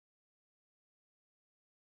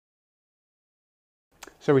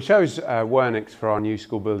So we chose Wernick's for our new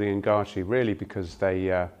school building in Gartree really because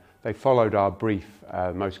they followed our brief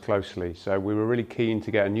most closely. So we were really keen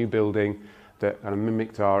to get a new building that kind of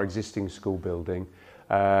mimicked our existing school building,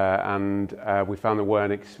 and we found that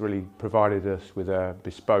Wernick's really provided us with a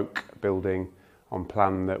bespoke building on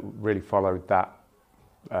plan that really followed that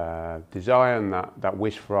desire and that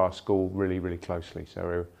wish for our school really closely. So we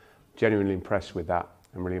were genuinely impressed with that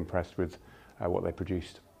and really impressed with what they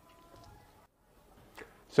produced.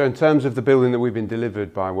 So in terms of the building that we've been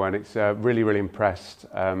delivered by Wernick's, really impressed.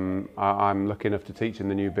 I'm lucky enough to teach in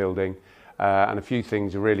the new building, and a few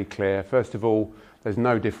things are really clear. First of all, there's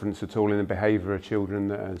no difference at all in the behaviour of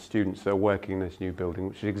children and students that are working in this new building,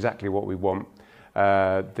 which is exactly what we want.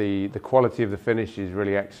 The quality of the finish is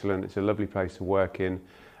really excellent. It's a lovely place to work in,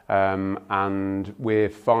 and we're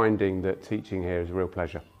finding that teaching here is a real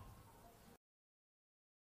pleasure.